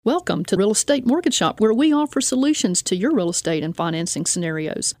Welcome to Real Estate Mortgage Shop, where we offer solutions to your real estate and financing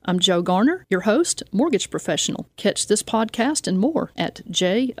scenarios. I'm Joe Garner, your host, mortgage professional. Catch this podcast and more at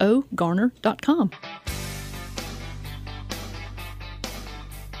jogarner.com.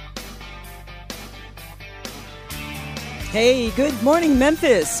 Hey, good morning,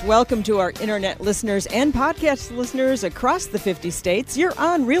 Memphis. Welcome to our internet listeners and podcast listeners across the 50 states. You're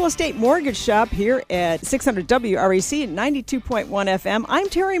on Real Estate Mortgage Shop here at 600 WREC and 92.1 FM. I'm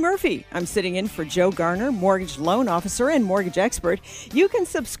Terry Murphy. I'm sitting in for Joe Garner, mortgage loan officer and mortgage expert. You can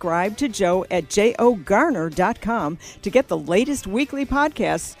subscribe to Joe at jogarner.com to get the latest weekly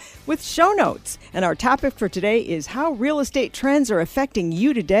podcasts with show notes. And our topic for today is how real estate trends are affecting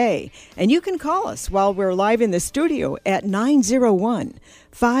you today. And you can call us while we're live in the studio at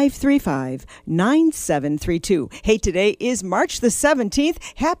 901-535-9732. Hey, today is March the 17th.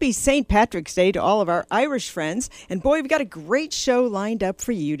 Happy St. Patrick's Day to all of our Irish friends. And boy, we've got a great show lined up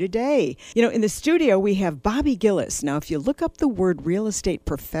for you today. You know, in the studio, we have Bobby Gillis. Now, if you look up the word real estate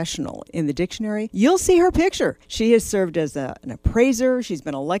professional in the dictionary, you'll see her picture. She has served as an appraiser. She's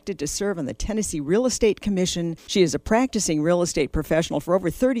been elected to serve on the Tennessee Real Estate Commission. She is a practicing real estate professional for over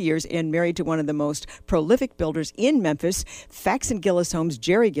 30 years and married to one of the most prolific builders in Memphis, Fax and Gillis Homes,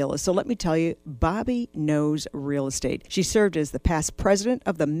 Jerry Gillis. So let me tell you, Bobby knows real estate. She served as the past president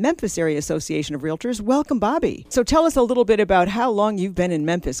of the Memphis Area Association of Realtors. Welcome, Bobby. So tell us a little bit about how long you've been in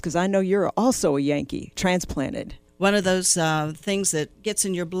Memphis, because I know you're also a Yankee, transplanted. One of those things that gets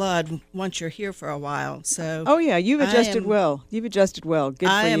in your blood once you're here for a while. So, oh yeah, you've adjusted well. You've adjusted well. Good for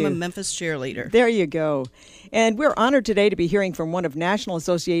you. I am a Memphis cheerleader. There you go. And we're honored today to be hearing from one of National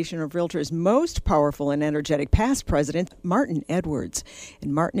Association of Realtors' most powerful and energetic past presidents, Martin Edwards.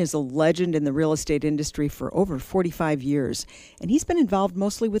 And Martin is a legend in the real estate industry for over 45 years. And he's been involved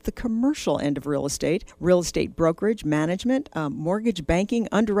mostly with the commercial end of real estate brokerage, management, mortgage banking,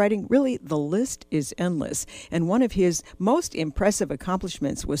 underwriting. Really, the list is endless. And one of his most impressive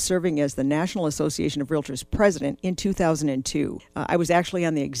accomplishments was serving as the National Association of Realtors president in 2002. I was actually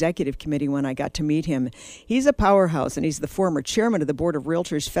on the executive committee when I got to meet him. He's a powerhouse, and he's the former chairman of the Board of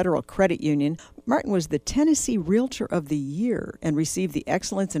Realtors Federal Credit Union. Martin was the Tennessee Realtor of the Year and received the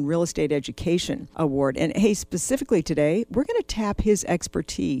Excellence in Real Estate Education Award. And hey, specifically today, we're going to tap his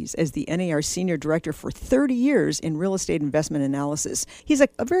expertise as the NAR Senior Director for 30 years in real estate investment analysis. He's a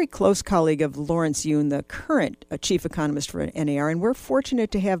very close colleague of Lawrence Yun, the current Chief Economist for NAR, and we're fortunate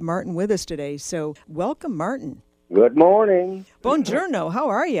to have Martin with us today. So welcome, Martin. Good morning. Buongiorno. How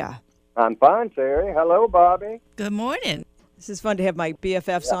are you? I'm fine, Terry. Hello, Bobby. Good morning. This is fun to have my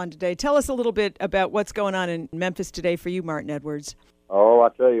BFFs on today. Tell us a little bit about what's going on in Memphis today for you, Martin Edwards. Oh, I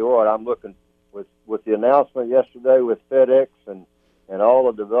tell you what, I'm looking with the announcement yesterday with FedEx and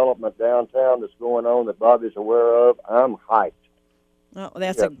all the development downtown that's going on that Bobby's aware of. I'm hyped. Oh,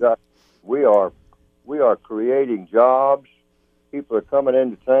 that's we are creating jobs. People are coming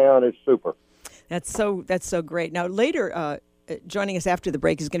into town. It's super. That's so great. Now later, joining us after the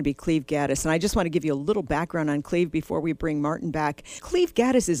break is going to be Cleve Gaddis, and I just want to give you a little background on Cleve before we bring Martin back. Cleve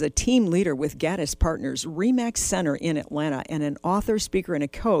Gaddis is a team leader with Gaddis Partners, RE/MAX Center in Atlanta, and an author, speaker, and a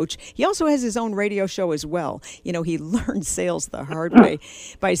coach. He also has his own radio show as well. You know, he learned sales the hard way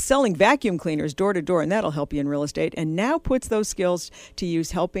by selling vacuum cleaners door to door, and that'll help you in real estate, and now puts those skills to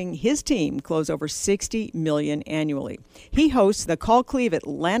use helping his team close over $60 million annually. He hosts the Call Cleve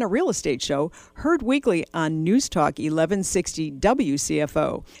Atlanta Real Estate Show, heard weekly on News Talk 1160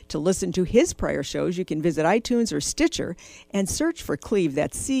 WCFO. To listen to his prior shows, you can visit iTunes or Stitcher and search for Cleve.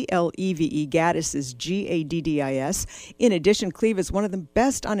 That's CLEVE. Gaddis is GADDIS. In addition, Cleve is one of the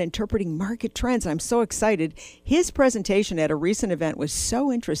best on interpreting market trends. I'm so excited. His presentation at a recent event was so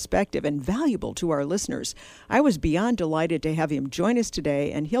introspective and valuable to our listeners. I was beyond delighted to have him join us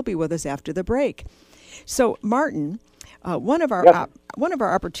today, and he'll be with us after the break. So, Martin, one of our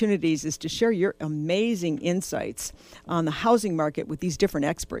opportunities is to share your amazing insights on the housing market with these different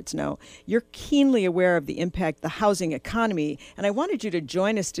experts. Now, you're keenly aware of the impact the housing economy, and I wanted you to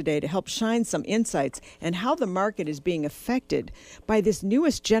join us today to help shine some insights and how the market is being affected by this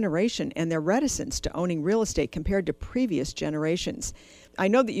newest generation and their reticence to owning real estate compared to previous generations. I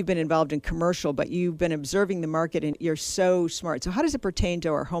know that you've been involved in commercial, but you've been observing the market, and you're so smart. So how does it pertain to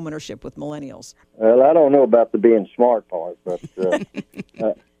our homeownership with millennials? Well, I don't know about the being smart part, but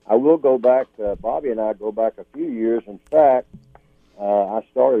I will go back. Bobby and I go back a few years. In fact, I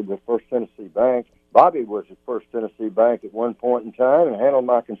started with First Tennessee Bank. Bobby was at First Tennessee Bank at one point in time and handled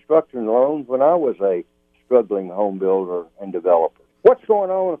my construction loans when I was a struggling home builder and developer. What's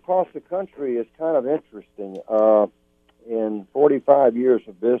going on across the country is kind of interesting. In 45 years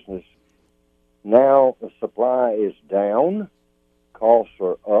of business, now the supply is down. costs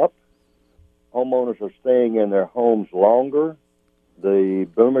are up. Homeowners are staying in their homes longer. The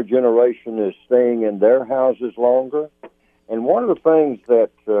boomer generation is staying in their houses longer. And one of the things that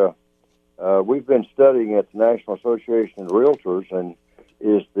we've been studying at the National Association of Realtors and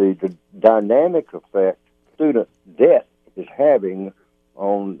is the dynamic effect student debt is having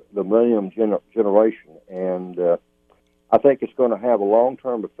on the millennium generation. And I think it's going to have a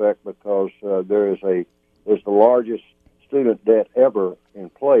long-term effect because there's the largest student debt ever in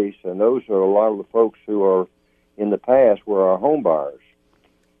place, and those are a lot of the folks who are in the past were our home buyers.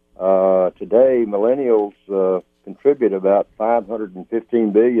 Today, millennials contribute about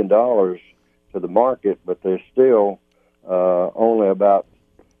 $515 billion to the market, but they're still only about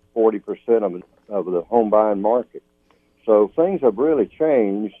 40% of the home buying market. So things have really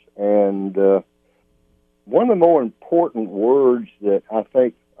changed, and one of the more important words that I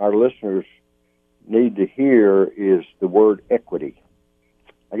think our listeners need to hear is the word equity.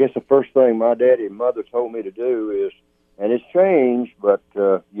 I guess the first thing my daddy and mother told me to do is, and it's changed, but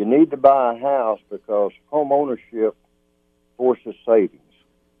you need to buy a house because home ownership forces savings.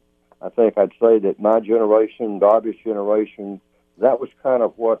 I think I'd say that my generation, Bobby's generation, that was kind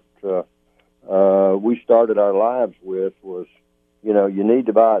of what we started our lives with was, you need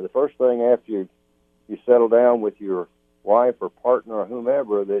to buy. The first thing after you settle down with your wife or partner or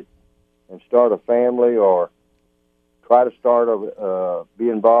whomever and start a family or try to start be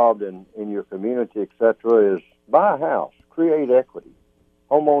involved in your community, etc., is buy a house, create equity.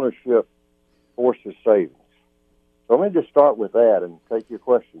 Home ownership forces savings. So let me just start with that and take your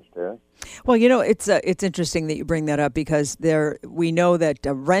questions, Terry. Well, it's interesting that you bring that up because we know that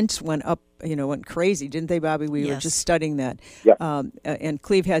rents went up, went crazy, didn't they, Bobby? We were just studying that. Yeah. And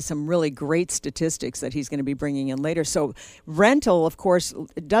Cleve has some really great statistics that he's going to be bringing in later. So rental, of course,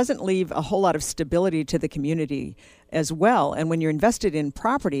 doesn't leave a whole lot of stability to the community as well. And when you're invested in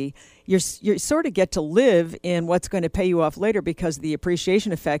property, you sort of get to live in what's going to pay you off later because the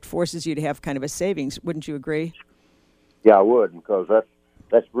appreciation effect forces you to have kind of a savings. Wouldn't you agree? Yeah, I would, because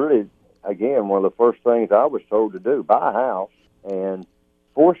that's really, again, one of the first things I was told to do. Buy a house and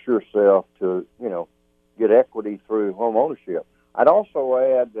force yourself to, get equity through home ownership. I'd also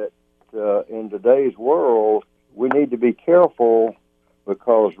add that in today's world, we need to be careful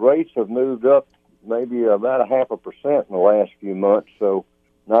because rates have moved up maybe about 0.5% in the last few months. So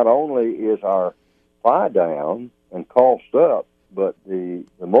not only is our FI down and cost up, but the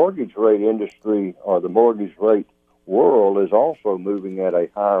mortgage rate industry or the mortgage rate world is also moving at a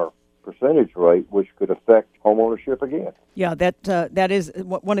higher percentage rate, which could affect homeownership again. Yeah, that is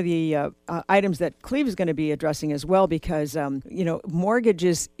one of the items that Cleve is going to be addressing as well, because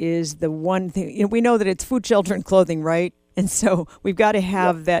mortgages is the one thing. We know that it's food, shelter, and clothing, right? And so we've got to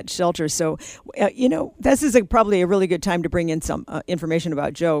have that shelter. So, this is probably a really good time to bring in some information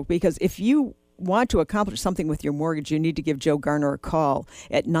about Joe, because if you want to accomplish something with your mortgage, you need to give Joe Garner a call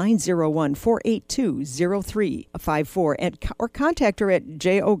at 901-482-0354 or contact her at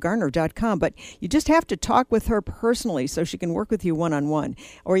jogarner.com. But you just have to talk with her personally so she can work with you one-on-one.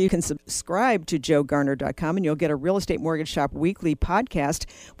 Or you can subscribe to jogarner.com and you'll get a Real Estate Mortgage Shop weekly podcast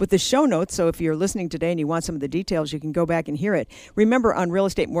with the show notes. So if you're listening today and you want some of the details, you can go back and hear it. Remember, on Real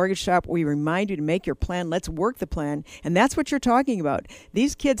Estate Mortgage Shop, we remind you to make your plan. Let's work the plan. And that's what you're talking about.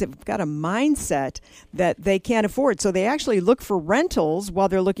 These kids have got a mindset that they can't afford. So they actually look for rentals while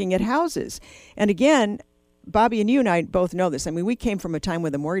they're looking at houses. And again, Bobby and you and I both know this. I mean, we came from a time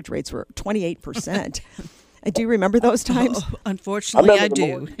when the mortgage rates were 28%. Do you remember those times? Oh, unfortunately, I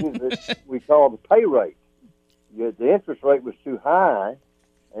do. We call the pay rate. The interest rate was too high,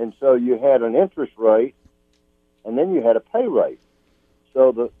 and so you had an interest rate, and then you had a pay rate.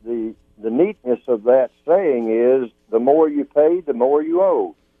 So the neatness of that saying is the more you paid, the more you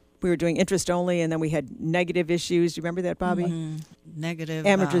owed. We were doing interest only, and then we had negative issues. Do you remember that, Bobby? Mm-hmm. Negative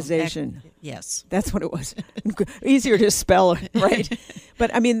amortization. Yes, that's what it was. Easier to spell, right?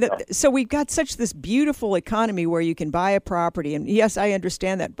 But I mean, so we've got this beautiful economy where you can buy a property, and yes, I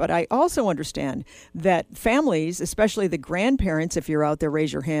understand that. But I also understand that families, especially the grandparents, if you're out there,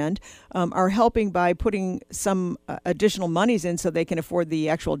 raise your hand, are helping by putting some additional monies in so they can afford the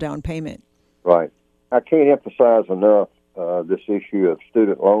actual down payment. Right. I can't emphasize enough this issue of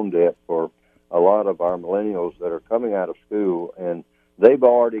student loan debt for a lot of our millennials that are coming out of school, and they've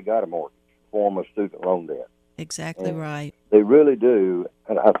already got a mortgage form of student loan debt. Exactly and right. They really do.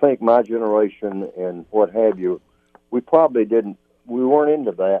 And I think my generation and what have you, we weren't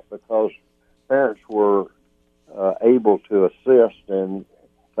into that because parents were able to assist, and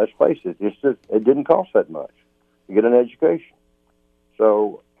let's face it, it didn't cost that much to get an education.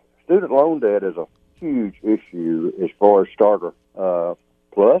 So student loan debt is a huge issue as far as starter.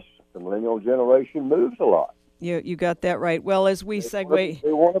 Plus, the millennial generation moves a lot. You got that right. Well, as we segue...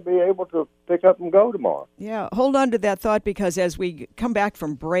 They want to be able to pick up and go tomorrow. Yeah, hold on to that thought, because as we come back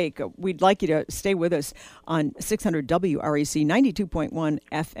from break, we'd like you to stay with us on 600 WREC 92.1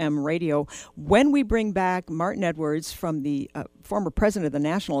 FM radio. When we bring back Martin Edwards from the former president of the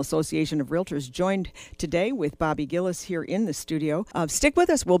National Association of Realtors, joined today with Bobby Gillis here in the studio. Stick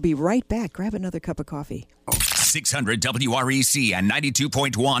with us. We'll be right back. Grab another cup of coffee. 600 WREC and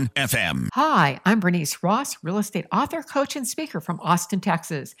 92.1 FM. Hi, I'm Bernice Ross, real estate author, coach, and speaker from Austin,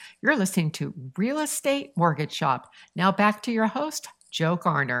 Texas. You're listening to Real Estate Mortgage Shop. Now back to your host, Joe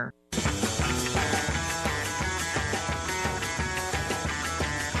Garner.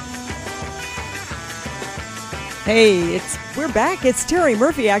 Hey, we're back. It's Terry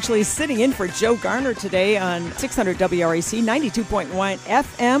Murphy actually sitting in for Joe Garner today on 600 WREC 92.1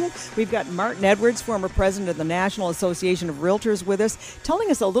 FM. We've got Martin Edwards, former president of the National Association of Realtors, with us, telling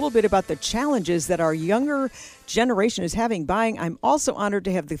us a little bit about the challenges that our younger generation is having buying. I'm also honored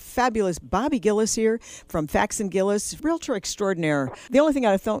to have the fabulous Bobby Gillis here from Fax and Gillis, realtor extraordinaire. The only thing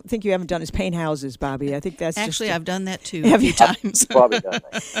I don't think you haven't done is paint houses, Bobby. I think that's actually I've done that too a few times. Probably done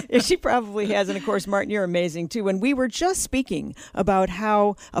that. Yeah, she probably has. And of course, Martin, you're amazing too. And we were just speaking about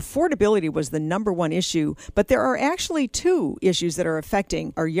how affordability was the number one issue, but there are actually two issues that are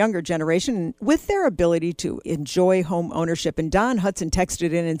affecting our younger generation with their ability to enjoy home ownership. And Don Hudson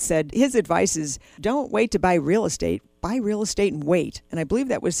texted in and said his advice is don't wait to buy real estate. Buy real estate and wait. And I believe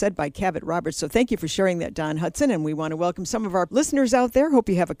that was said by Cabot Roberts. So thank you for sharing that, Don Hudson. And we want to welcome some of our listeners out there. Hope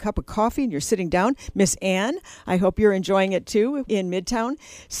you have a cup of coffee and you're sitting down. Miss Ann, I hope you're enjoying it too in Midtown.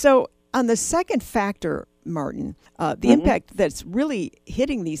 So on the second factor, Martin, the impact that's really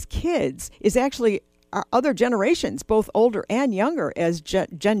hitting these kids is actually our other generations, both older and younger, as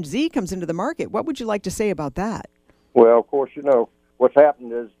Gen Z comes into the market. What would you like to say about that? Well, of course, what's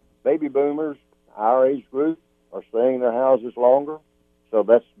happened is baby boomers, our age group, are staying in their houses longer, so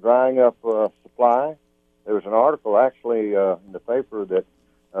that's drying up supply. There was an article actually in the paper that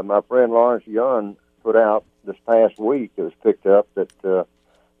my friend Lawrence Young put out this past week. It was picked up that the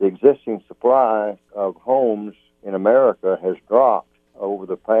existing supply of homes in America has dropped over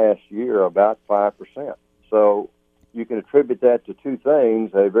the past year about 5%. So you can attribute that to two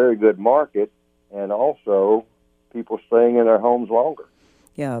things: a very good market and also people staying in their homes longer.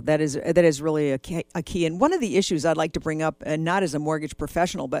 Yeah, that is really a key. And one of the issues I'd like to bring up, and not as a mortgage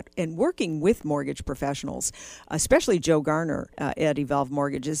professional, but in working with mortgage professionals, especially Joe Garner at Evolve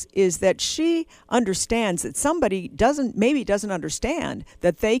Mortgages, is that she understands that somebody doesn't understand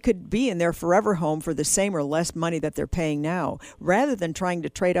that they could be in their forever home for the same or less money that they're paying now, rather than trying to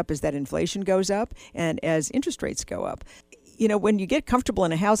trade up as that inflation goes up and as interest rates go up. When you get comfortable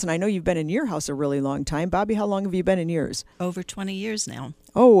in a house, and I know you've been in your house a really long time. Bobby, how long have you been in yours? Over 20 years now.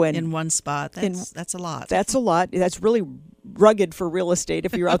 Oh, and in one spot. That's a lot. That's a lot. That's really rugged for real estate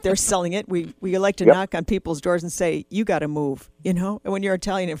if you're out there selling it. We like to knock on people's doors and say, you got to move, And when you're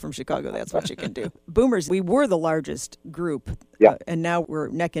Italian and from Chicago, that's what you can do. Boomers, we were the largest group, and now we're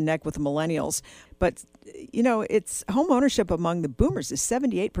neck and neck with the millennials. But, it's home ownership among the boomers is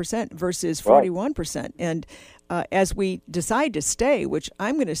 78% versus 41%. And as we decide to stay, which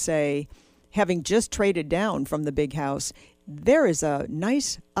I'm going to say, having just traded down from the big house, there is a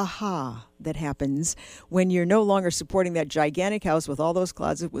nice aha that happens when you're no longer supporting that gigantic house with all those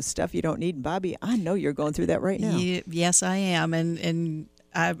closets with stuff you don't need. And Bobby, I know you're going through that right now. Yes, I am. And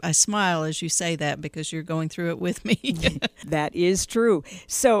I smile as you say that because you're going through it with me. That is true.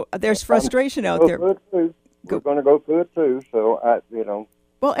 So there's frustration out there. We're going to go through it too. So,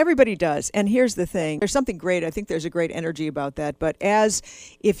 Well, everybody does. And here's the thing. There's something great. I think there's a great energy about that. But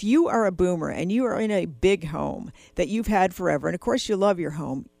if you are a boomer and you are in a big home that you've had forever, and of course you love your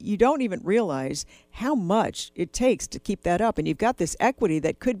home, you don't even realize how much it takes to keep that up. And you've got this equity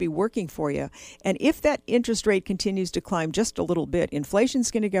that could be working for you. And if that interest rate continues to climb just a little bit, inflation's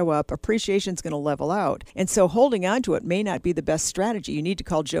going to go up, appreciation's going to level out. And so holding on to it may not be the best strategy. You need to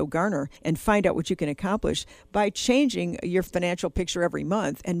call Joe Garner and find out what you can accomplish by changing your financial picture every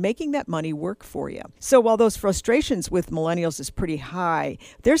month and making that money work for you. So while those frustrations with millennials is pretty high,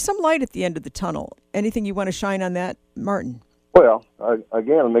 there's some light at the end of the tunnel. Anything you want to shine on that, Martin? Well,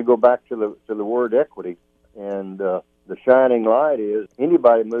 again, let me go back to the word equity. And the shining light is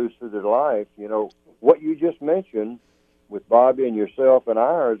anybody moves through their life, what you just mentioned with Bobby and yourself and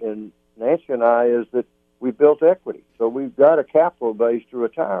ours and Nancy and I is that we built equity. So we've got a capital base to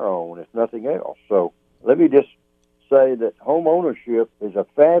retire on, if nothing else. So let me just say that home ownership is a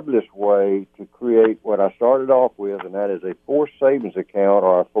fabulous way to create what I started off with, and that is a forced savings account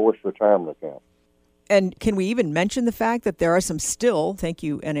or a forced retirement account. And can we even mention the fact that there are some still, thank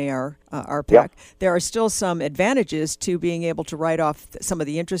you, NAR, RPAC, there are still some advantages to being able to write off some of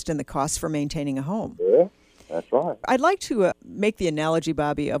the interest and the costs for maintaining a home. Yeah, that's right. I'd like to make the analogy,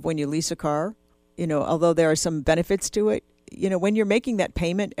 Bobby, of when you lease a car, although there are some benefits to it, when you're making that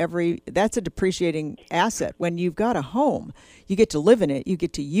payment that's a depreciating asset. When you've got a home, you get to live in it, you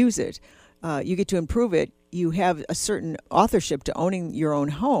get to use it, you get to improve it. You have a certain authorship to owning your own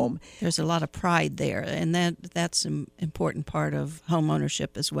home. There's a lot of pride there, and that's an important part of home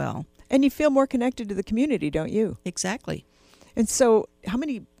ownership as well. And you feel more connected to the community, don't you? Exactly. And so how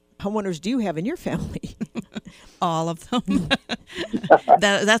many homeowners do you have in your family? All of them.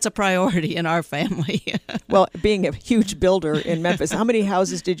 That's a priority in our family. Well, being a huge builder in Memphis, how many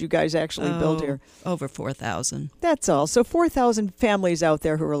houses did you guys actually build here? Over 4,000. That's all. So 4,000 families out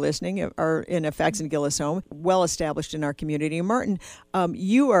there who are listening are in a Fax and Gillis home, well established in our community. And Martin,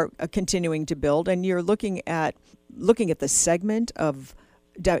 you are continuing to build, and you're looking at the segment of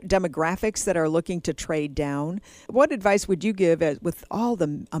demographics that are looking to trade down. What advice would you give with all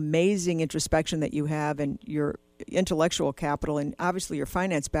the amazing introspection that you have and your intellectual capital and obviously your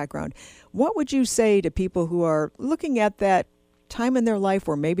finance background? What would you say to people who are looking at that time in their life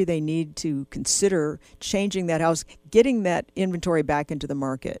where maybe they need to consider changing that house, getting that inventory back into the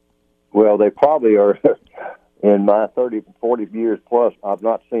market? Well, they probably are. In my 30, 40 years plus, I've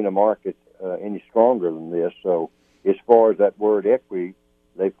not seen a market any stronger than this. So as far as that word equity,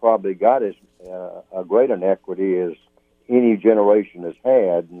 they probably got as great an equity as any generation has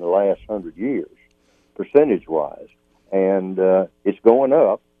had in the last 100 years, percentage-wise. And it's going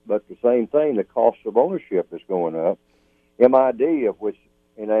up, but the same thing, the cost of ownership is going up. MID, of which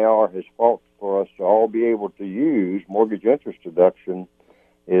NAR has fought for us to all be able to use, mortgage interest deduction,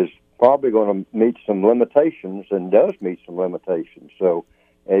 is probably going to meet some limitations and does meet some limitations. So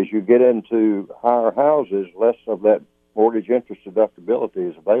as you get into higher houses, less of that mortgage interest deductibility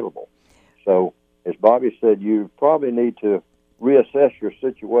is available. So, as Bobby said, you probably need to reassess your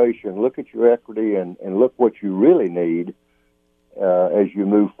situation, look at your equity, and look what you really need as you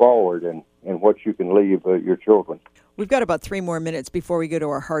move forward and what you can leave your children. We've got about 3 more minutes before we go to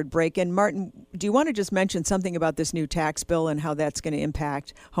our hard break. And Martin, do you want to just mention something about this new tax bill and how that's going to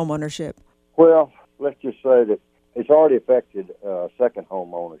impact home ownership? Well, let's just say that it's already affected second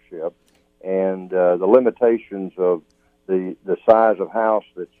home ownership, and the limitations of the size of house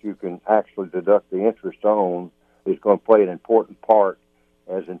that you can actually deduct the interest on is going to play an important part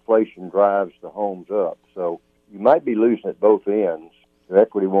as inflation drives the homes up. So you might be losing at both ends. Your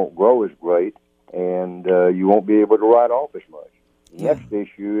equity won't grow as great, and you won't be able to write off as much. The next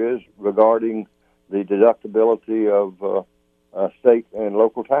issue is regarding the deductibility of state and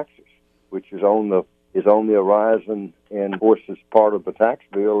local taxes, which is on the horizon, and of course, as part of the tax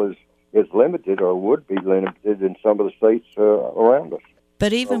bill is limited or would be limited in some of the states around us.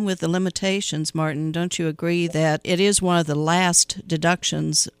 But even with the limitations, Martin, don't you agree that it is one of the last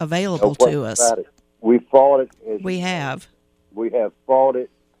deductions available to us? We fought it. We have fought it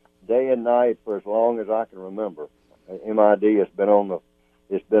day and night for as long as I can remember. MID has been on the.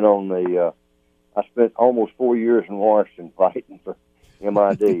 I spent almost 4 years in Washington fighting for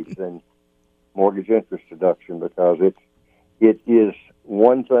MIDs and mortgage interest deduction, because it is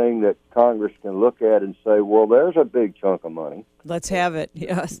one thing that Congress can look at and say, well, there's a big chunk of money. Let's have it,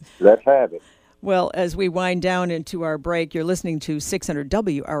 yes. Let's have it. Well, as we wind down into our break, you're listening to 600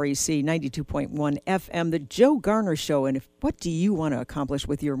 WREC 92.1 FM, The Joe Garner Show. And what do you want to accomplish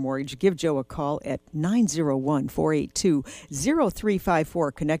with your mortgage? Give Joe a call at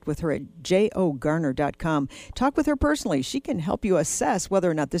 901-482-0354. Connect with her at jogarner.com. Talk with her personally. She can help you assess whether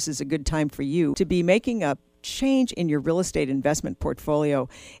or not this is a good time for you to be making a change in your real estate investment portfolio.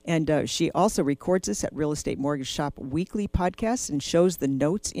 And she also records this at Real Estate Mortgage Shop weekly podcasts and shows the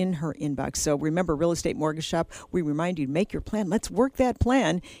notes in her inbox. So remember, Real Estate Mortgage Shop, we remind you to make your plan. Let's work that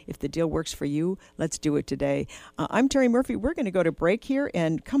plan. If the deal works for you, let's do it today. I'm Terry Murphy. We're going to go to break here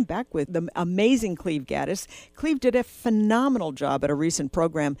and come back with the amazing Cleve Gaddis. Cleve did a phenomenal job at a recent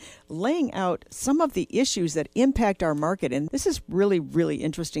program laying out some of the issues that impact our market. And this is really, really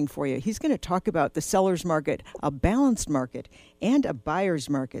interesting for you. He's going to talk about the seller's market, a balanced market, and a buyer's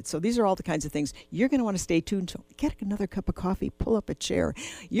market. So these are all the kinds of things you're going to want to stay tuned to. Get another cup of coffee, pull up a chair.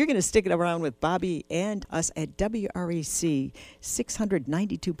 You're going to stick it around with Bobby and us at WREC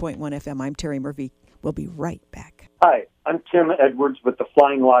 692.1 FM. I'm Terry Murphy. We'll be right back. Hi, I'm Tim Edwards with the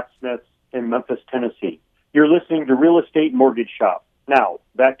Flying Locksmiths in Memphis, Tennessee. You're listening to Real Estate Mortgage Shop. Now,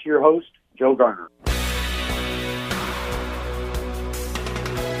 back to your host, Joe Garner.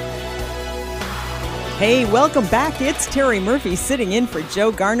 Hey, welcome back. It's Terry Murphy sitting in for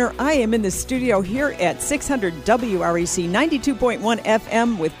Joe Garner. I am in the studio here at 600 WREC 92.1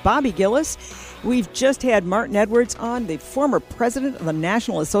 FM with Bobby Gillis. We've just had Martin Edwards on, the former president of the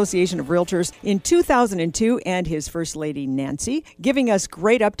National Association of Realtors in 2002, and his First Lady, Nancy, giving us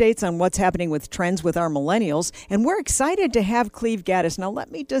great updates on what's happening with trends with our millennials. And we're excited to have Cleve Gaddis. Now,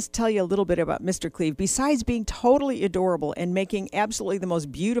 let me just tell you a little bit about Mr. Cleve. Besides being totally adorable and making absolutely the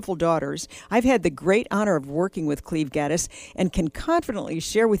most beautiful daughters, I've had the great honor of working with Cleve Gaddis and can confidently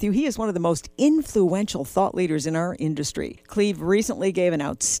share with you he is one of the most influential thought leaders in our industry. Cleve recently gave an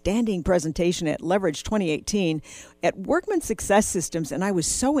outstanding presentation at Leverage 2018 at Workman Success Systems, and I was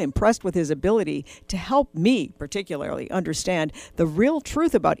so impressed with his ability to help me particularly understand the real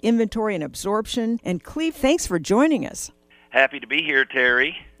truth about inventory and absorption. And Cleve, thanks for joining us. Happy to be here,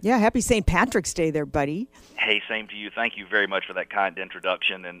 Terry. Yeah, happy St. Patrick's Day there, buddy. Hey, same to you. Thank you very much for that kind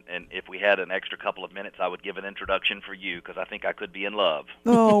introduction. And if we had an extra couple of minutes, I would give an introduction for you because I think I could be in love.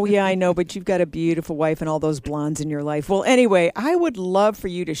 Oh, yeah, I know, but you've got a beautiful wife and all those blondes in your life. Well, anyway, I would love for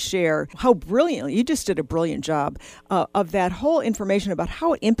you to share how brilliantly, you just did a brilliant job of that whole information about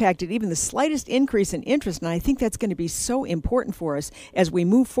how it impacted even the slightest increase in interest. And I think that's going to be so important for us as we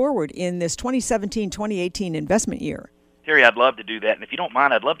move forward in this 2017-2018 investment year. Terry, I'd love to do that. And if you don't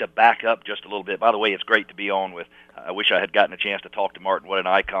mind, I'd love to back up just a little bit. By the way, it's great to be on with, I wish I had gotten a chance to talk to Martin. What an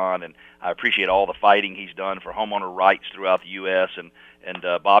icon. And I appreciate all the fighting he's done for homeowner rights throughout the U.S. And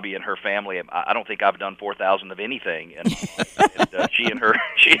Bobby and her family. I don't think I've done 4,000 of anything. And she and her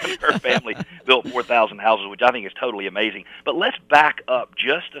family built 4,000 houses, which I think is totally amazing. But let's back up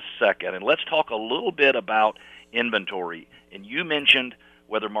just a second and let's talk a little bit about inventory. And you mentioned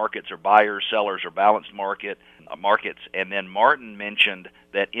whether markets are buyers, sellers, or balanced markets, and then Martin mentioned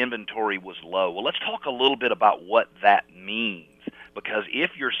that inventory was low. Well, let's talk a little bit about what that means, because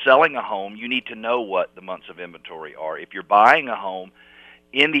if you're selling a home, you need to know what the months of inventory are. If you're buying a home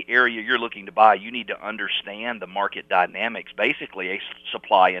in the area you're looking to buy, you need to understand the market dynamics, basically a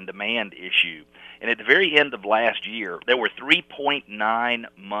supply and demand issue. And at the very end of last year, there were 3.9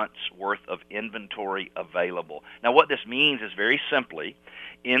 months worth of inventory available. Now, what this means is very simply,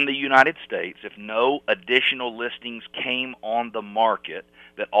 in the United States, if no additional listings came on the market,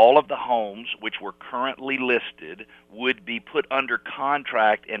 that all of the homes which were currently listed would be put under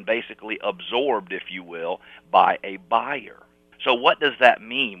contract and basically absorbed, if you will, by a buyer. So what does that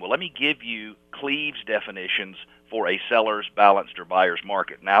mean? Well, let me give you Cleve's definitions for a seller's, balanced, or buyer's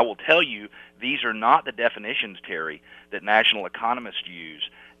market. Now, I will tell you, these are not the definitions, Terry, that national economists use.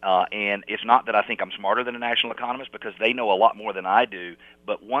 And it's not that I think I'm smarter than a national economist, because they know a lot more than I do.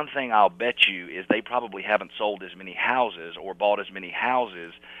 But one thing I'll bet you is they probably haven't sold as many houses or bought as many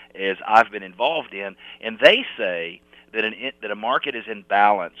houses as I've been involved in. And they say that a market is in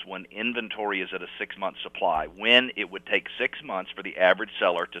balance when inventory is at a 6-month supply, when it would take 6 months for the average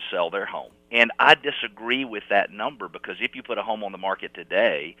seller to sell their home. And I disagree with that number, because if you put a home on the market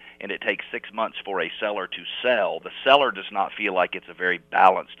today and it takes 6 months for a seller to sell, the seller does not feel like it's a very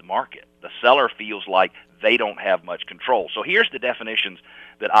balanced market. The seller feels like they don't have much control. So here's the definitions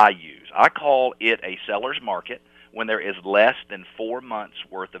that I use. I call it a seller's market when there is less than 4 months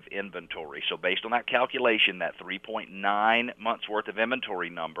worth of inventory. So based on that calculation, that 3.9 months worth of inventory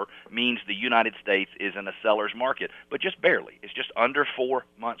number means the United States is in a seller's market, but just barely. It's just under 4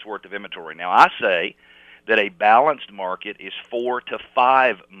 months worth of inventory. Now, I say that a balanced market is 4 to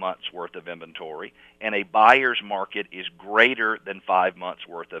 5 months worth of inventory, and a buyer's market is greater than 5 months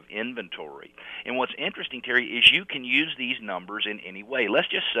worth of inventory. And what's interesting, Terry, is you can use these numbers in any way. Let's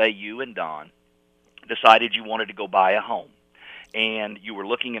just say you and Don decided you wanted to go buy a home, and you were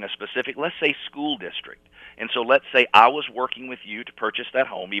looking in a specific, let's say, school district. And so let's say I was working with you to purchase that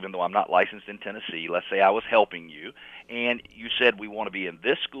home, even though I'm not licensed in Tennessee. Let's say I was helping you, and you said we want to be in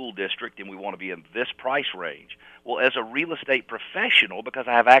this school district and we want to be in this price range. Well, as a real estate professional, because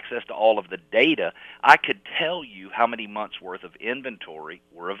I have access to all of the data, I could tell you how many months' worth of inventory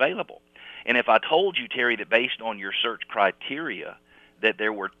were available. And if I told you, Terry, that based on your search criteria, that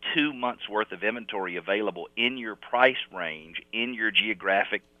there were 2 months' worth of inventory available in your price range, in your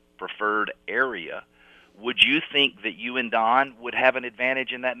geographic preferred area, would you think that you and Don would have an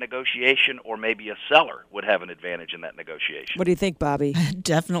advantage in that negotiation, or maybe a seller would have an advantage in that negotiation? What do you think, Bobby?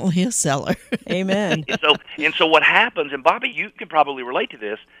 Definitely a seller. Amen. And so what happens, and Bobby, you can probably relate to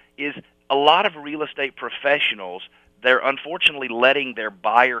this, is a lot of real estate professionals, they're unfortunately letting their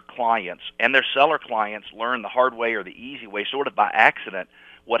buyer clients and their seller clients learn the hard way or the easy way, sort of by accident,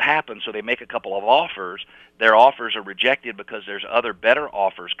 what happens. So they make a couple of offers. Their offers are rejected because there's other better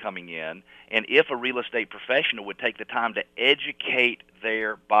offers coming in. And if a real estate professional would take the time to educate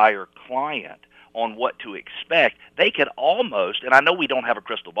their buyer client on what to expect, they could almost, and I know we don't have a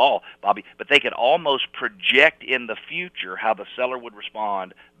crystal ball, Bobby, but they could almost project in the future how the seller would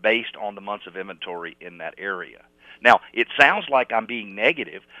respond based on the months of inventory in that area. Now, it sounds like I'm being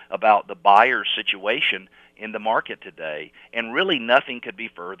negative about the buyer's situation in the market today, and really nothing could be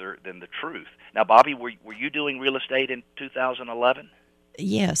further than the truth. Now, Bobby, were you doing real estate in 2011?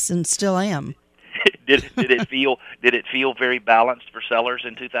 Yes, and still am. Did it feel very balanced for sellers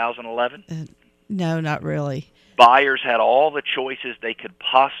in 2011? No, not really. Buyers had all the choices they could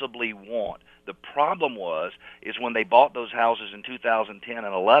possibly want. The problem is when they bought those houses in 2010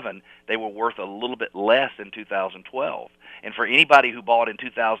 and 11, they were worth a little bit less in 2012. And for anybody who bought in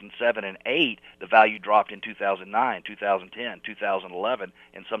 2007 and 8, the value dropped in 2009, 2010, 2011,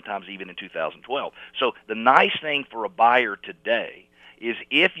 and sometimes even in 2012. So the nice thing for a buyer today is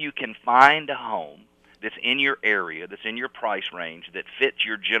if you can find a home that's in your area, that's in your price range, that fits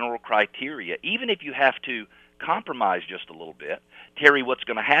your general criteria, even if you have to compromise just a little bit, Terry, what's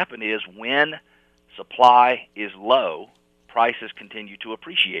going to happen is when supply is low, prices continue to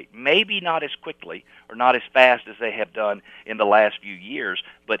appreciate. Maybe not as quickly or not as fast as they have done in the last few years,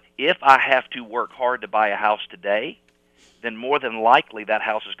 but if I have to work hard to buy a house today, then more than likely that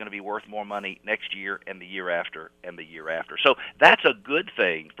house is going to be worth more money next year and the year after and the year after. So that's a good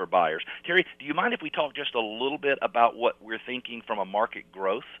thing for buyers. Terry, do you mind if we talk just a little bit about what we're thinking from a market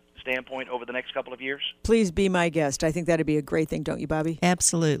growth standpoint over the next couple of years? Please be my guest. I think that'd be a great thing, don't you, Bobby?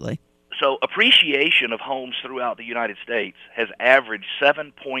 Absolutely. So appreciation of homes throughout the United States has averaged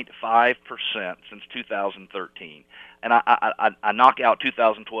 7.5% since 2013. And I knock out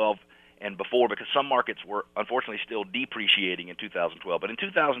 2012 and before because some markets were unfortunately still depreciating in 2012. But in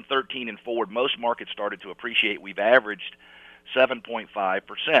 2013 and forward, most markets started to appreciate. We've averaged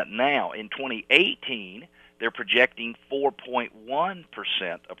 7.5%. Now, in 2018, they're projecting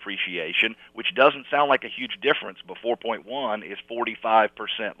 4.1% appreciation, which doesn't sound like a huge difference, but 4.1 is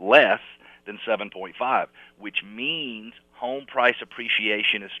 45% less than 7.5, which means home price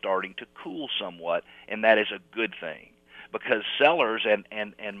appreciation is starting to cool somewhat, and that is a good thing. Because sellers,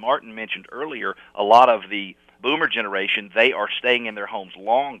 and Martin mentioned earlier, a lot of the boomer generation, they are staying in their homes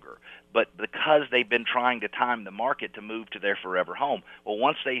longer. But because they've been trying to time the market to move to their forever home, well,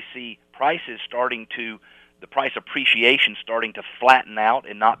 once they see the price appreciation starting to flatten out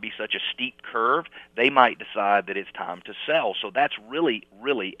and not be such a steep curve, they might decide that it's time to sell. So that's really,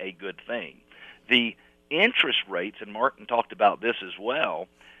 really a good thing. The interest rates, and Martin talked about this as well,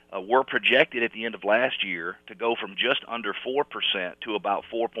 were projected at the end of last year to go from just under 4% to about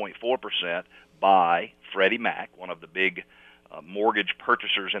 4.4% by Freddie Mac, one of the big mortgage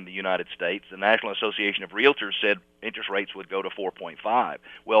purchasers in the United States. The National Association of Realtors said interest rates would go to 4.5.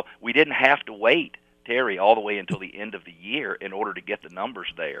 Well, we didn't have to wait, Terry, all the way until the end of the year in order to get the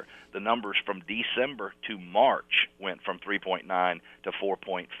numbers there. The numbers from December to March went from 3.9 to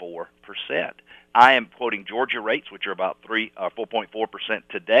 4.4%. I am quoting Georgia rates, which are about 4.4%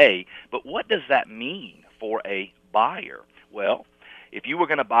 today. But what does that mean for a buyer? Well, if you were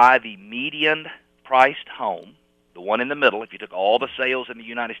going to buy the median-priced home, the one in the middle, if you took all the sales in the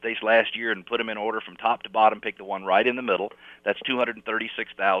United States last year and put them in order from top to bottom, pick the one right in the middle, that's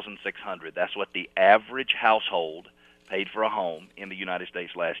 $236,600. That's what the average household paid for a home in the United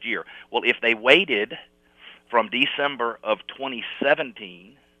States last year. Well, if they waited from December of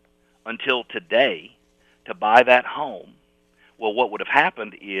 2017 until today to buy that home, well, what would have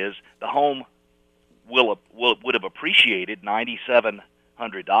happened is the home would have appreciated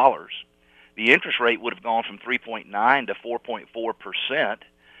 $9,700. The interest rate would have gone from 3.9 to 4.4%,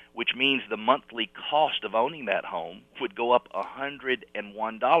 which means the monthly cost of owning that home would go up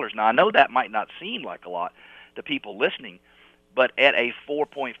 $101. Now, I know that might not seem like a lot to people listening, but at a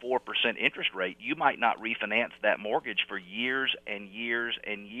 4.4% interest rate, you might not refinance that mortgage for years and years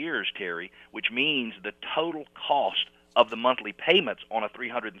and years, Terry, which means the total cost of the monthly payments on a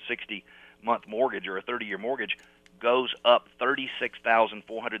 360-month mortgage or a 30-year mortgage goes up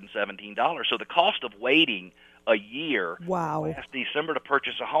 $36,417. So the cost of waiting a year last December to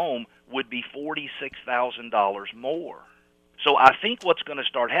purchase a home would be $46,000 more. So I think what's going to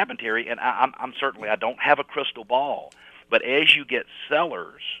start happening, Terry, and I'm certainly, I don't have a crystal ball, but as you get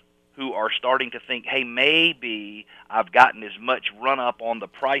sellers who are starting to think, hey, maybe I've gotten as much run up on the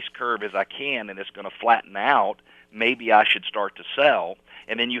price curve as I can and it's going to flatten out, maybe I should start to sell.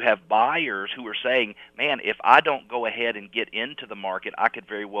 And then you have buyers who are saying, man, if I don't go ahead and get into the market, I could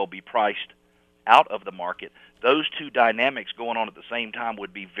very well be priced out of the market. Those two dynamics going on at the same time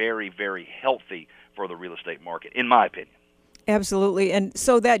would be very, very healthy for the real estate market, in my opinion. Absolutely. And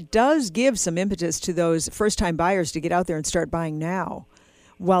so that does give some impetus to those first-time buyers to get out there and start buying now.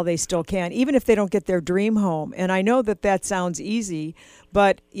 while they still can, even if they don't get their dream home. And I know that sounds easy,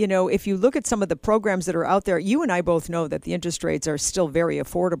 but, if you look at some of the programs that are out there, you and I both know that the interest rates are still very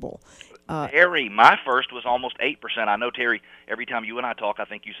affordable. Terry, my first was almost 8%. I know, Terry, every time you and I talk, I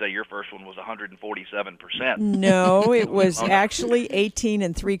think you say your first one was 147%. No, it was actually 18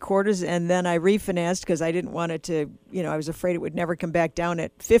 3/4, and then I refinanced because I didn't want it to, I was afraid it would never come back down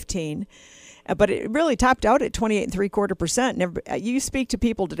at 15. But it really topped out at 28 3/4%. You speak to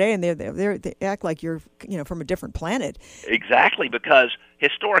people today, and they act like you're, from a different planet. Exactly, because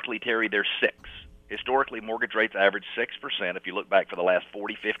historically, Terry, they're 6. Historically, mortgage rates average 6% if you look back for the last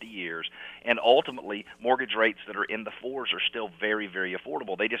 40, 50 years. And ultimately, mortgage rates that are in the 4s are still very, very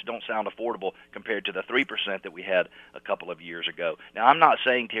affordable. They just don't sound affordable compared to the 3% that we had a couple of years ago. Now, I'm not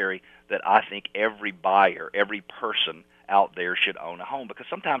saying, Terry, that I think every buyer, every person out there should own a home, because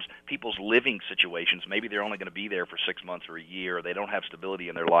sometimes people's living situations, maybe they're only going to be there for 6 months or a year, or they don't have stability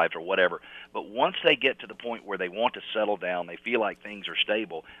in their lives or whatever. But once they get to the point where they want to settle down, they feel like things are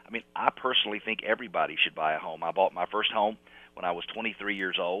stable. I mean, I personally think everybody should buy a home. I bought my first home when I was 23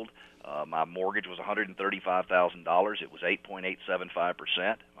 years old. My mortgage was $135,000. It was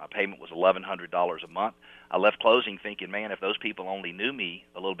 8.875%. My payment was $1,100 a month. I left closing thinking, man, if those people only knew me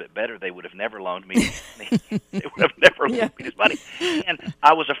a little bit better, they would have never loaned me money. They would have never loaned me this money. And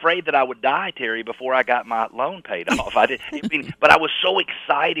I was afraid that I would die, Terry, before I got my loan paid off. But I was so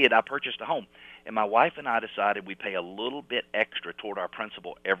excited I purchased a home. And my wife and I decided we'd pay a little bit extra toward our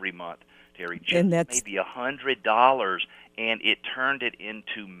principal every month, Terry, just maybe $100, and it turned it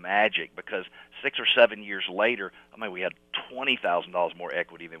into magic, because 6 or 7 years later, we had $20,000 more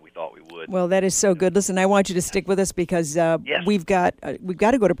equity than we thought we would. Well, that is so good. Listen, I want you to stick with us because we've got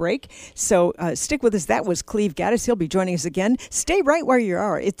to go to break. So stick with us. That was Cleve Gaddis. He'll be joining us again. Stay right where you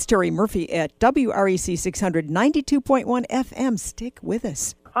are. It's Terry Murphy at WREC 600 92.1 FM. Stick with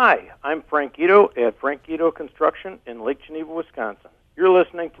us. Hi, I'm Frank Ito at Frank Ito Construction in Lake Geneva, Wisconsin. You're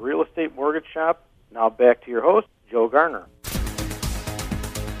listening to Real Estate Mortgage Shop. Now back to your host, Joe Garner.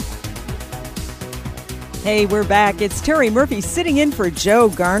 Hey, we're back. It's Terry Murphy sitting in for Joe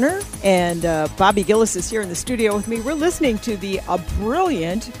Garner, and Bobby Gillis is here in the studio with me. We're listening to the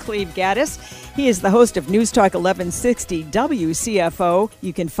brilliant Cleve Gaddis. He is the host of News Talk 1160 WCFO.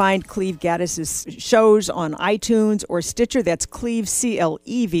 You can find Cleve Gaddis' shows on iTunes or Stitcher. That's Cleve,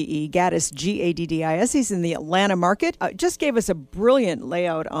 C-L-E-V-E, Gaddis, G-A-D-D-I-S. He's in the Atlanta market. Just gave us a brilliant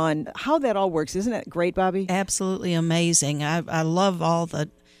layout on how that all works. Isn't that great, Bobby? Absolutely amazing. I love all the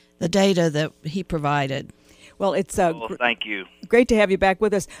data that he provided. Well, it's thank you. Great to have you back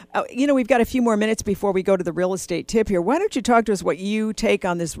with us. We've got a few more minutes before we go to the real estate tip here. Why don't you talk to us what you take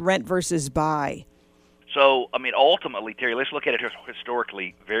on this rent versus buy? So, ultimately, Terry, let's look at it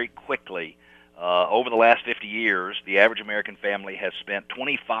historically very quickly. Over the last 50 years, the average American family has spent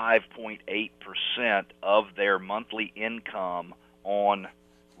 25.8% of their monthly income on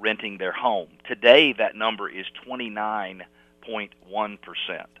renting their home. Today, that number is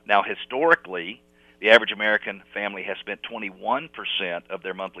 29.1%. Now, historically, the average American family has spent 21% of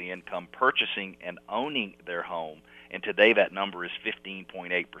their monthly income purchasing and owning their home, and today that number is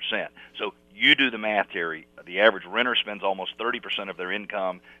 15.8%. So you do the math, Terry. The average renter spends almost 30% of their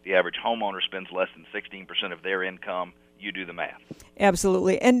income. The average homeowner spends less than 16% of their income. You do the math.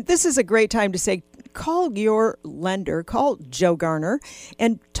 Absolutely. And this is a great time to say, call your lender, call Joe Garner,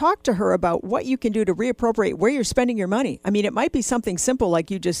 and talk to her about what you can do to reappropriate where you're spending your money. It might be something simple like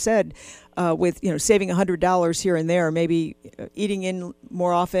you just said, with saving $100 here and there, maybe eating in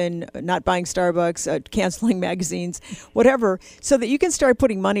more often, not buying Starbucks, canceling magazines, whatever, so that you can start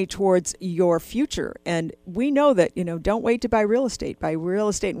putting money towards your future. And we know that, don't wait to buy real estate. Buy real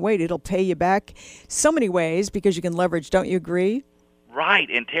estate and wait. It'll pay you back so many ways because you can leverage. Don't you agree? Right.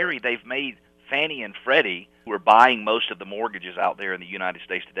 And Terry, they've made Fannie and Freddie, who are buying most of the mortgages out there in the United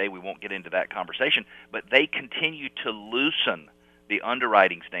States today. We won't get into that conversation, but they continue to loosen the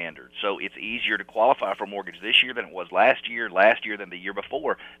underwriting standards. So it's easier to qualify for a mortgage this year than it was last year than the year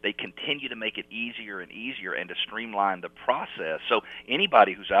before. They continue to make it easier and easier and to streamline the process. So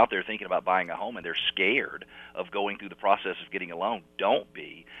anybody who's out there thinking about buying a home and they're scared of going through the process of getting a loan, don't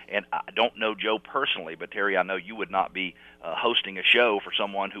be. And I don't know Joe personally, but Terry, I know you would not be hosting a show for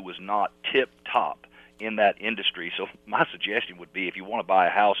someone who was not tip-top in that industry. So my suggestion would be, if you want to buy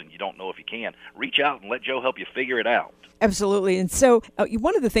a house and you don't know if you can, reach out and let Joe help you figure it out. Absolutely. And so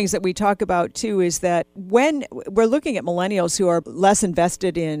one of the things that we talk about, too, is that when we're looking at millennials who are less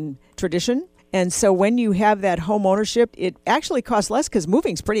invested in tradition, and so when you have that home ownership, it actually costs less because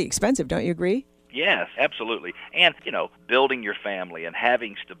moving's pretty expensive. Don't you agree? Yes, absolutely. And, building your family and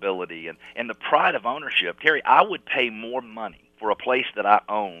having stability and the pride of ownership. Terry, I would pay more money for a place that I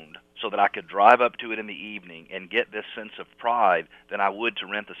owned so that I could drive up to it in the evening and get this sense of pride than I would to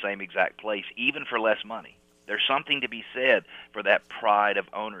rent the same exact place, even for less money. There's something to be said for that pride of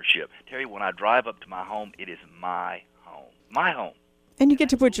ownership. Terry, when I drive up to my home, it is my home. My home. And you get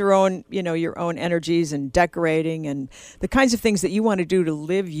to put your own, your own energies and decorating and the kinds of things that you want to do to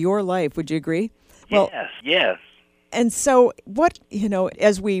live your life. Would you agree? Yes. And so what,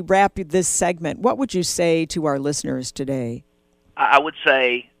 as we wrap this segment, what would you say to our listeners today? I would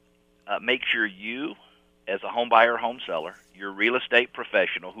say make sure you, as a home buyer or home seller, your real estate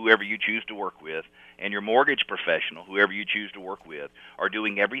professional, whoever you choose to work with, and your mortgage professional, whoever you choose to work with, are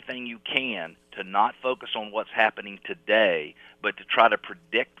doing everything you can to not focus on what's happening today, but to try to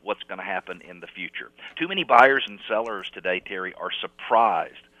predict what's going to happen in the future. Too many buyers and sellers today, Terry, are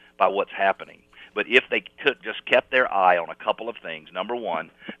surprised by what's happening. But if they just kept their eye on a couple of things, number one,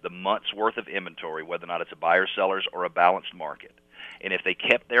 the month's worth of inventory, whether or not it's a buyer, sellers, or a balanced market, and if they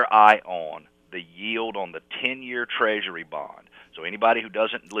kept their eye on the yield on the 10-year Treasury bond. So anybody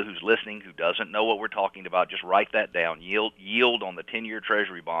who's listening who doesn't know what we're talking about, just write that down. Yield on the 10-year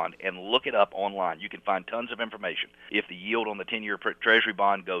Treasury bond, and look it up online. You can find tons of information. If the yield on the 10-year Treasury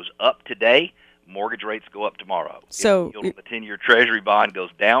bond goes up today, mortgage rates go up tomorrow. So if the yield on the 10-year Treasury bond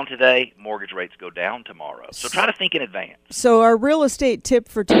goes down today, mortgage rates go down tomorrow. So try to think in advance. So our real estate tip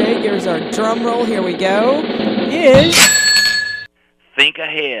for today, here's our drum roll, here we go, is... Think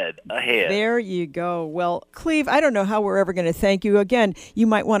ahead. There you go. Well, Cleve, I don't know how we're ever going to thank you. Again, you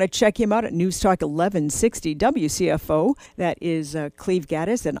might want to check him out at News Talk 1160 WCFO. That is Cleve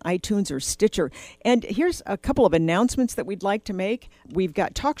Gaddis and iTunes or Stitcher. And here's a couple of announcements that we'd like to make. We've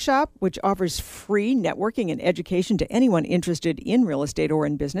got Talk Shop, which offers free networking and education to anyone interested in real estate or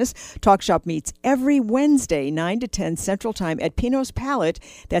in business. Talk Shop meets every Wednesday, 9 to 10 Central Time at Pino's Palette.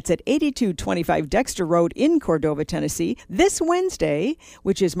 That's at 8225 Dexter Road in Cordova, Tennessee. This Wednesday,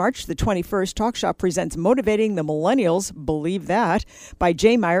 which is March the 21st, Talk Shop presents Motivating the Millennials, Believe That, by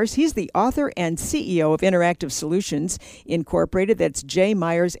Jay Myers. He's the author and CEO of Interactive Solutions Incorporated. That's Jay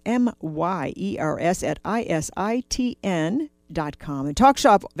Myers, MYERS at ISITN.com. And Talk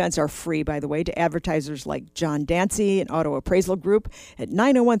Shop events are free, by the way, to advertisers like John Dancy and Auto Appraisal Group at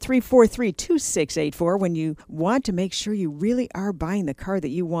 901-343-2684 when you want to make sure you really are buying the car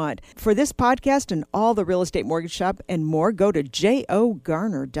that you want. For this podcast and all the Real Estate Mortgage Shop and more, go to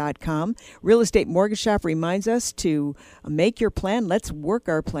jogarner.com. Real Estate Mortgage Shop reminds us to make your plan. Let's work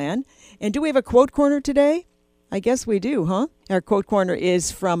our plan. And do we have a quote corner today? I guess we do, huh? Our quote corner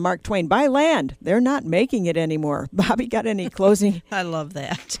is from Mark Twain. Buy land. They're not making it anymore. Bobby, got any closing? I love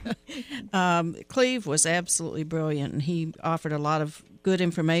that. Cleve was absolutely brilliant, and he offered a lot of good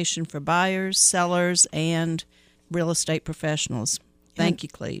information for buyers, sellers, and real estate professionals. Thank you,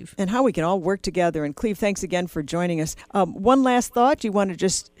 Cleve. And how we can all work together. And Cleve, thanks again for joining us. One last thought you want to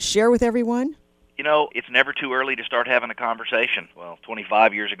just share with everyone? It's never too early to start having a conversation. Well,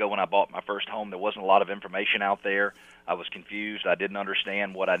 25 years ago when I bought my first home, there wasn't a lot of information out there. I was confused. I didn't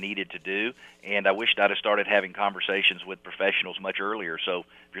understand what I needed to do, and I wished I'd have started having conversations with professionals much earlier. So if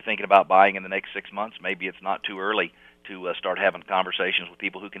you're thinking about buying in the next 6 months, maybe it's not too early to start having conversations with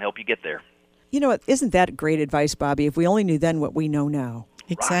people who can help you get there. Isn't that great advice, Bobby? If we only knew then what we know now.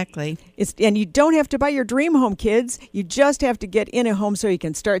 Exactly. And you don't have to buy your dream home, kids. You just have to get in a home so you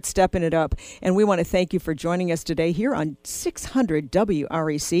can start stepping it up. And we want to thank you for joining us today here on 600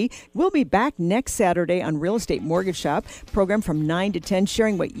 WREC. We'll be back next Saturday on Real Estate Mortgage Shop, program from 9 to 10,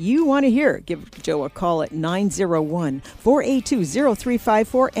 sharing what you want to hear. Give Joe a call at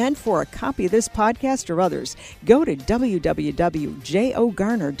 901-482-0354. And for a copy of this podcast or others, go to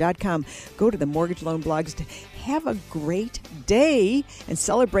www.jogarner.com. Go to the Mortgage Loan Blogs. Have a great day and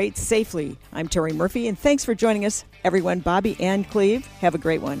celebrate safely. I'm Terry Murphy, and thanks for joining us, everyone. Bobby and Cleve, have a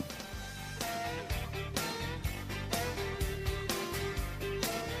great one.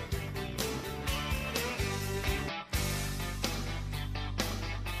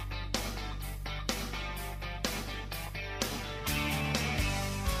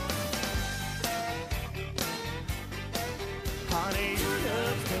 Honey, your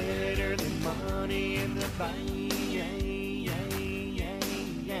love's better than money in the bank.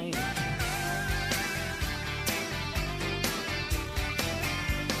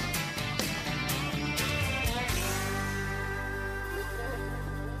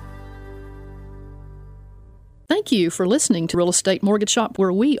 Thank you for listening to Real Estate Mortgage Shop,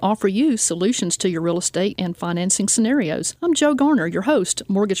 where we offer you solutions to your real estate and financing scenarios. I'm Joe Garner, your host,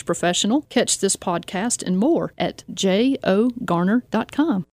 mortgage professional. Catch this podcast and more at jogarner.com.